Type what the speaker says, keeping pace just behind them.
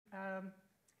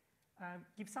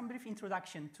give some brief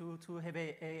introduction to have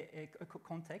a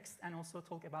context and also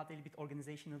talk about a little bit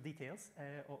organizational details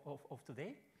of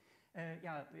today.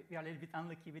 Yeah, we are a little bit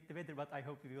unlucky with the weather, but I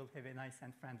hope we will have a nice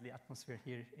and friendly atmosphere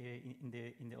here in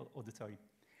the auditorium.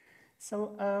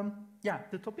 So, yeah,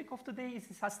 the topic of today is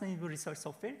sustainable research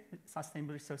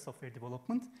software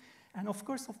development. And of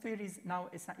course, software is now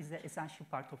an essential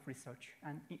part of research.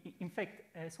 And in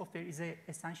fact, software is an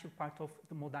essential part of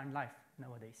the modern life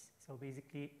nowadays. So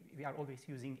basically, we are always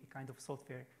using a kind of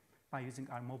software by using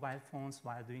our mobile phones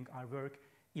while doing our work,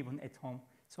 even at home.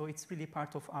 So it's really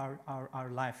part of our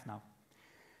life now.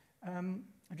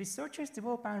 Researchers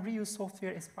develop and reuse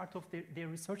software as part of their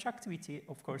research activity,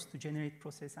 of course, to generate,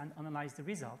 process, and analyze the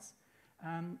results.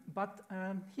 But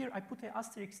here I put an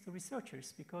asterisk to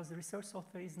researchers because the research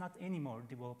software is not anymore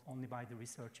developed only by the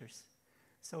researchers.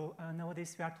 So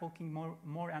nowadays we are talking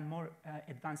more and more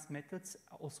advanced methods,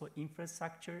 also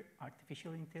infrastructure,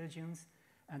 artificial intelligence,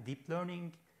 and deep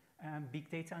learning, big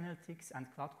data analytics, and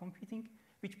cloud computing,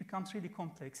 which becomes really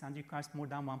complex and requires more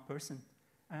than one person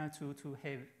to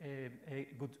have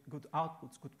good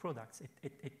outputs, good products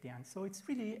at the end. So it's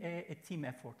really a team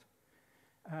effort.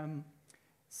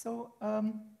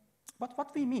 But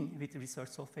what we mean with research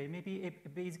software, maybe a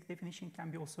basic definition can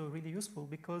be also really useful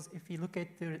because if you look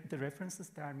at the references,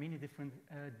 there are many different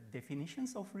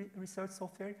definitions of research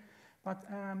software, but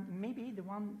maybe the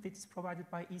one that's provided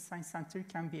by eScience Center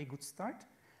can be a good start.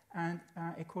 And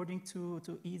according to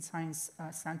eScience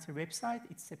Center website,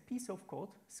 it's a piece of code,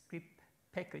 script,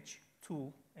 package,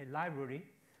 tool, a library,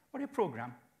 or a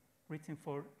program written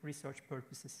for research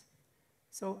purposes.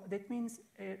 So that means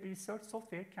a research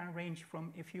software can range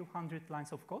from a few hundred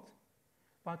lines of code,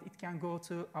 but it can go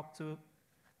up to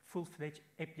full-fledged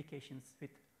applications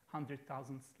with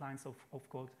 100,000 lines of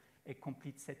code, a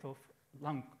complete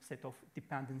long set of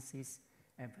dependencies,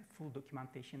 and full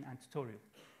documentation and tutorial.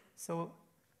 So,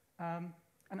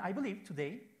 and I believe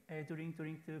today, during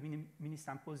the mini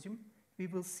symposium, we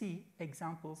will see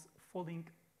examples falling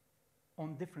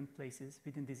on different places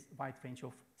within this wide range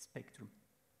of spectrum,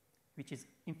 which is,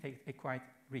 in fact, a quite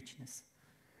richness.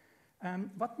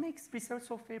 What makes research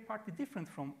software partly different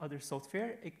from other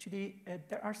software? Actually,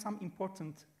 there are some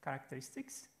important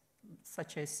characteristics,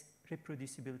 such as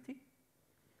reproducibility,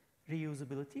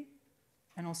 reusability,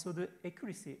 and also the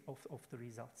accuracy of the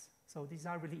results. So these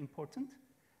are really important.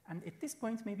 And at this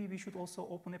point, maybe we should also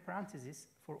open a parenthesis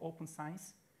for open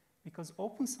science, because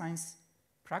open science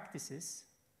practices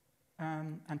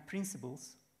and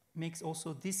principles makes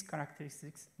also these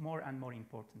characteristics more and more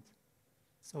important.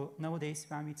 So nowadays,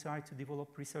 when we try to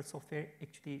develop research software,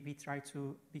 actually we try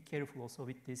to be careful also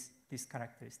with these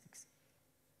characteristics.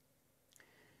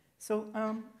 So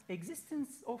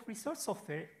existence of research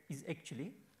software is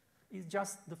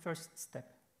just the first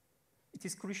step. It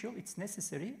is crucial, it's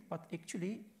necessary, but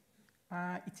actually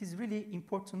it is really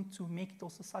important to make it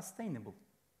also sustainable,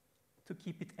 to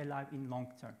keep it alive in long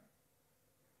term.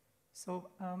 So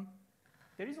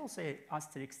there is also an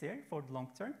asterisk there for the long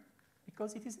term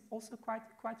because it is also quite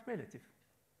relative,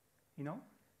 you know.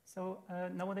 So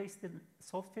nowadays the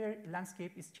software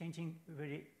landscape is changing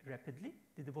very rapidly.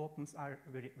 The developments are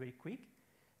very quick.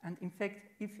 And in fact,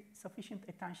 if sufficient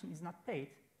attention is not paid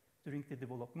during the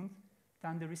development,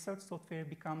 then the research software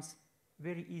becomes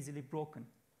very easily broken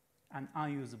and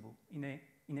unusable in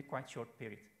a quite short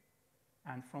period.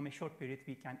 And from a short period,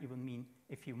 we can even mean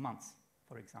a few months,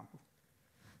 for example.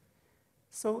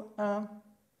 So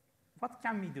what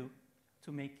can we do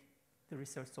to make the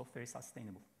research software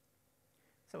sustainable?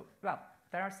 So, well,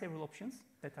 there are several options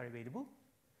that are available.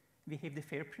 We have the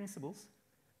FAIR principles,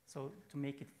 so to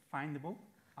make it findable,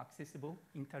 accessible,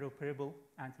 interoperable,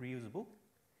 and reusable.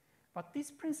 But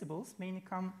these principles mainly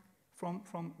come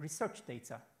from research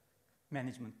data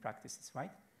management practices,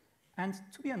 right? And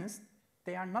to be honest,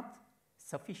 they are not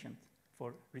sufficient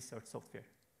for research software,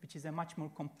 which is a much more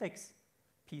complex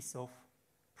piece of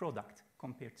product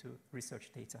compared to research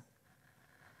data.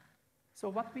 So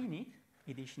what we need,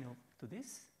 additional to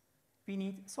this, we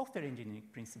need software engineering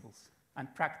principles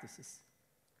and practices,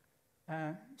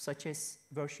 such as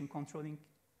version controlling,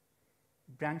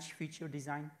 branch feature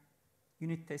design,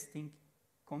 unit testing,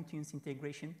 continuous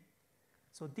integration.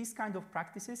 So these kind of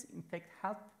practices, in fact,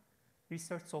 help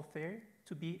research software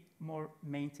to be more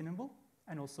maintainable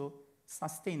and also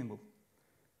sustainable.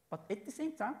 But at the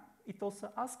same time, it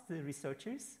also asks the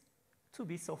researchers to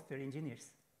be software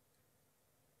engineers,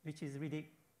 which is really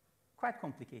quite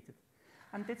complicated.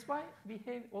 And that's why we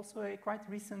have also a quite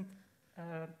recent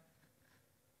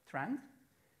trend,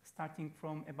 starting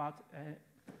from about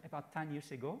 10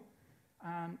 years ago,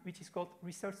 which is called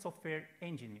research software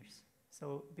engineers.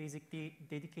 So basically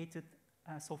dedicated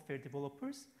software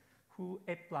developers who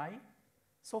apply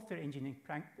software engineering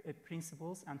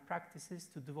principles and practices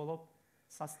to develop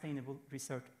sustainable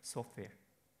research software.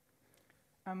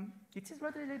 It is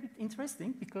rather a little bit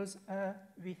interesting because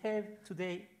we have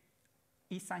today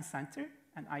eScience Center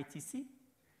and ITC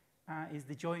is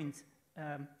the joint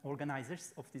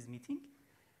organizers of this meeting.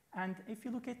 And if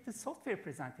you look at the software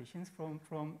presentations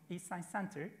from eScience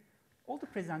Center, all the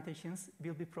presentations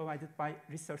will be provided by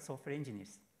research software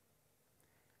engineers.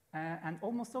 And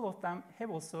almost all of them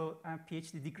have also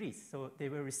PhD degrees, so they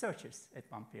were researchers at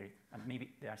one period, and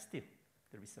maybe they are still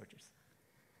the researchers.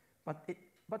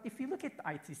 But if you look at the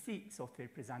ITC software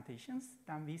presentations,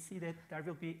 then we see that there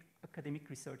will be academic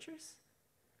researchers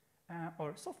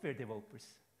or software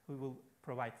developers who will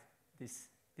provide this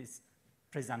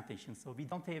presentation. So we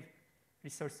don't have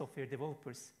research software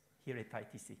developers here at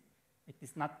ITC. It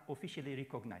is not officially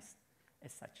recognized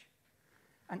as such.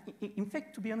 And in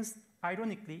fact, to be honest,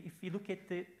 ironically, if you look at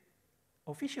the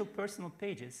official personal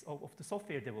pages of the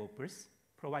software developers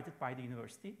provided by the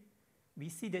university, we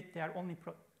see that they are only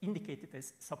indicated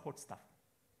as support staff.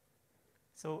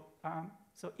 So,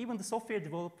 so even the software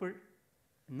developer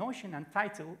notion and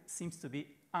title seems to be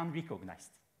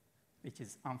unrecognized, which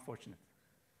is unfortunate,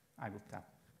 I will tell.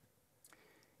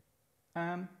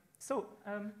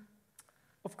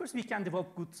 Of course, we can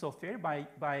develop good software by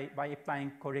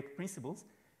applying correct principles,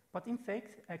 but in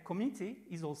fact, a community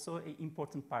is also an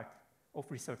important part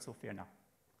of research software now,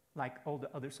 like all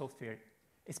the other software,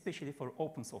 especially for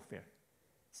open software.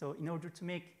 So in order to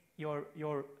make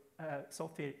your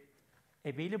software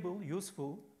available,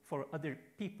 useful for other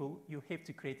people, you have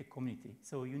to create a community.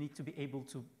 So you need to be able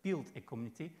to build a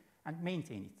community and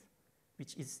maintain it,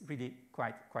 which is really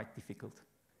quite difficult.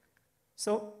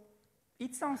 So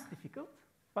it sounds difficult,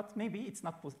 but maybe it's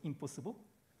not impossible.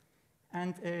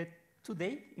 And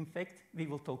today, in fact, we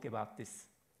will talk about this.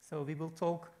 So we will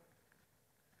talk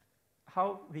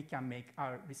how we can make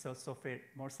our research software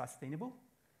more sustainable.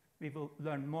 We will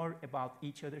learn more about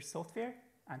each other's software,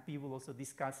 and we will also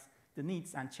discuss the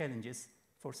needs and challenges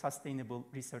for sustainable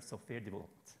research software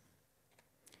development.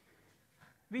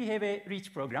 We have a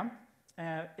rich program,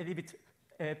 a little bit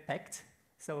packed.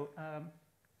 So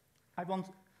I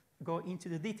won't go into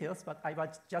the details, but I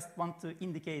just want to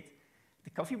indicate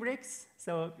the coffee breaks.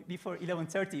 So before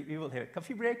 11:30, we will have a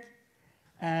coffee break.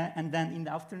 And then in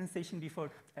the afternoon session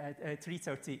before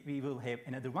 3:30, we will have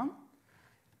another one.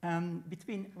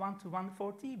 Between 1 to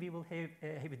 1:40, we will have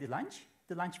the lunch.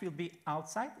 The lunch will be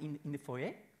outside in the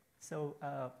foyer. So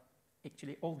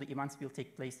actually, all the events will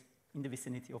take place in the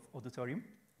vicinity of auditorium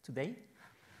today.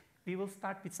 We will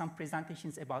start with some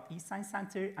presentations about eScience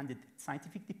Center and the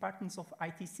scientific departments of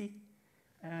ITC.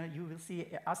 You will see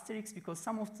an asterisk because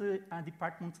some of the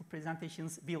departmental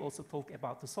presentations will also talk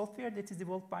about the software that is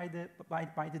developed by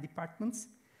the departments.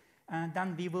 And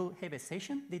then we will have a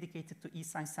session dedicated to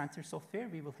eScience Center software.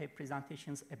 We will have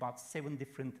presentations about 7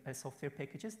 different software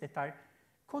packages that are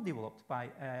co-developed by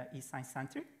eScience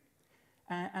Center.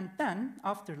 And then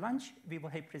after lunch, we will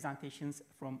have presentations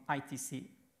from ITC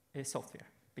software,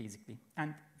 basically.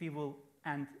 And we will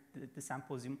end the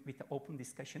symposium with an open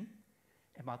discussion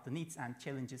about the needs and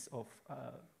challenges of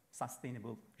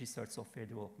sustainable research software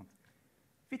development,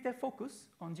 with a focus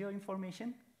on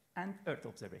geo-information and Earth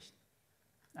observation.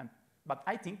 But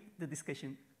I think the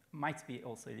discussion might be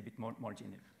also a little bit more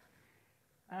general.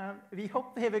 We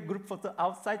hope to have a group photo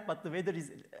outside, but the weather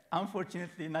is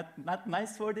unfortunately not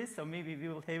nice for this, so maybe we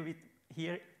will have it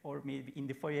here or maybe in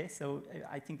the foyer. So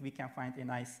I think we can find a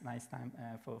nice time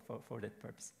for that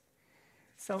purpose.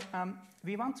 So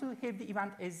we want to have the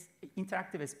event as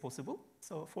interactive as possible.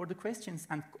 So for the questions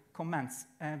and comments,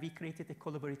 we created a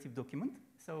collaborative document.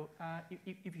 So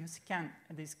if you scan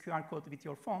this QR code with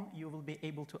your phone, you will be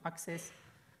able to access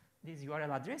this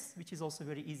URL address, which is also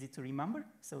very easy to remember.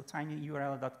 So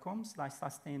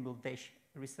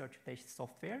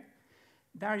tinyurl.com/sustainable-research-software.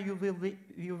 There you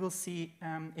will see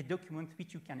a document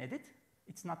which you can edit.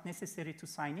 It's not necessary to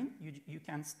sign in. You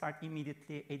can start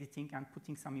immediately editing and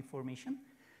putting some information.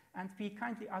 And we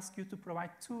kindly ask you to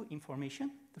provide 2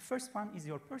 information. The first one is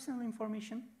your personal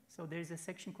information. So there is a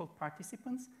section called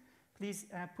participants. Please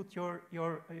put your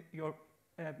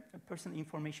personal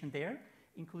information there,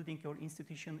 including your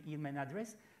institution email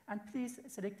address. And please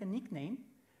select a nickname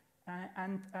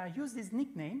and use this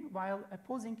nickname while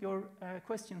posing your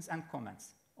questions and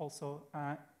comments also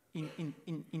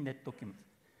in that document.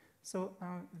 So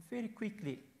very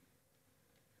quickly,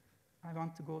 I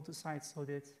want to go to site so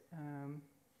that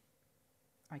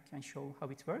I can show how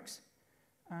it works.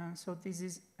 So this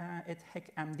is at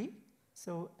HackMD.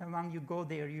 So when you go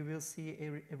there, you will see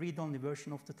a read-only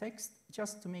version of the text.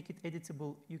 Just to make it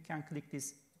editable, you can click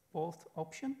this bold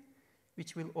option,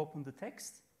 which will open the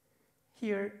text.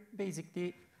 Here,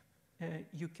 basically,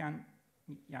 you can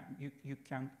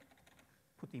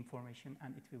put information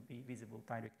and it will be visible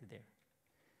directly there.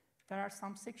 There are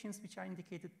some sections which are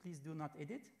indicated, please do not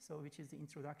edit, so which is the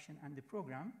introduction and the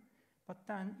program. But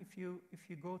then if you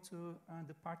go to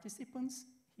the participants,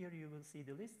 here you will see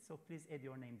the list, so please add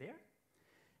your name there.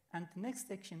 And the next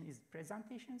section is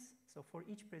presentations. So for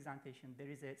each presentation, there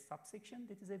is a subsection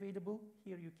that is available.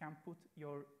 Here you can put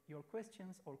your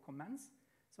questions or comments.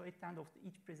 So at the end of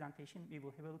each presentation, we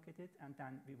will have a look at it, and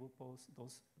then we will pose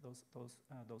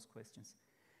those questions.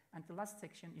 And the last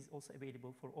section is also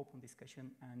available for open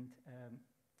discussion and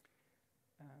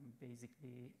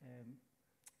basically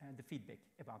the feedback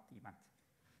about the event.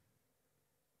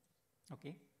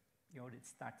 Okay, you already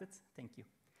started. Thank you.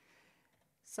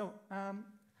 So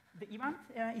the event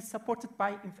is supported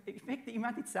by, in fact, the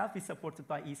event itself is supported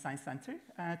by eScience Center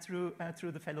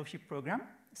through the fellowship program.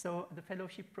 So the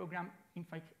fellowship program, in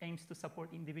fact, aims to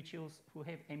support individuals who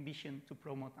have ambition to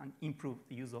promote and improve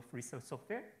the use of research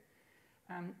software.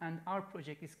 And our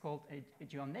project is called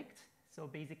GEOnnect. So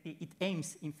basically, it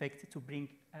aims, in fact, to bring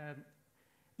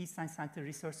eScience Center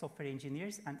research software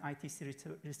engineers and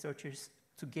ITC researchers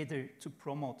together to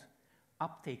promote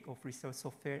uptake of research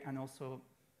software and also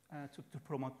to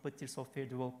promote better software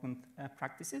development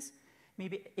practices.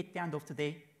 Maybe at the end of the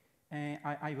day,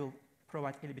 I will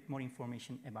provide a little bit more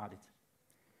information about it.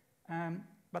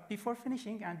 But before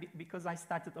finishing, and because I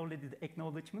started already the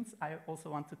acknowledgements, I also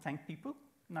want to thank people,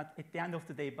 not at the end of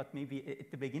the day, but maybe at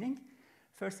the beginning.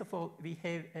 First of all, we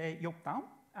have Yoptam.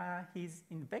 He's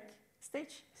in the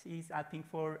backstage. He's helping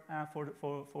for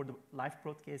the live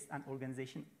broadcast and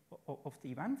organization of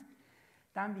the event.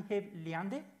 Then we have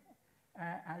Liande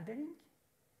Aldering.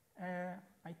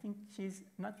 I think she's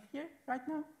not here right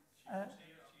now.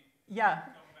 Yeah,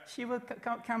 she will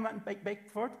come back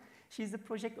forth. She's the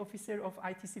project officer of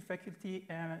ITC Faculty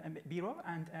Bureau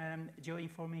and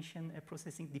Geo-information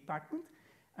Processing Department.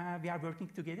 We are working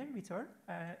together with her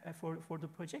for the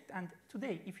project. And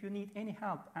today, if you need any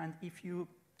help and if you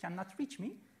cannot reach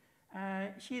me,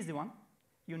 she is the one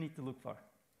you need to look for.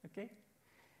 Okay?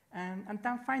 And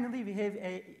then finally, we have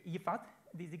Yifat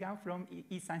Dizigan from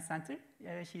eScience Center.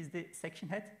 She's the section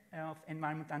head of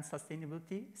Environment and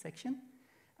Sustainability section.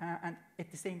 And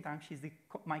at the same time, she's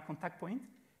my contact point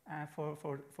for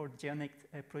the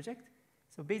GEOnnect project.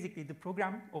 So basically, the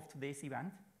program of today's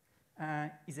event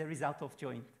is a result of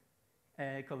joint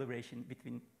collaboration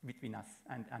between us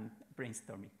and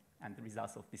brainstorming and the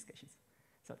results of discussions.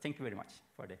 So thank you very much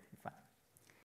for that.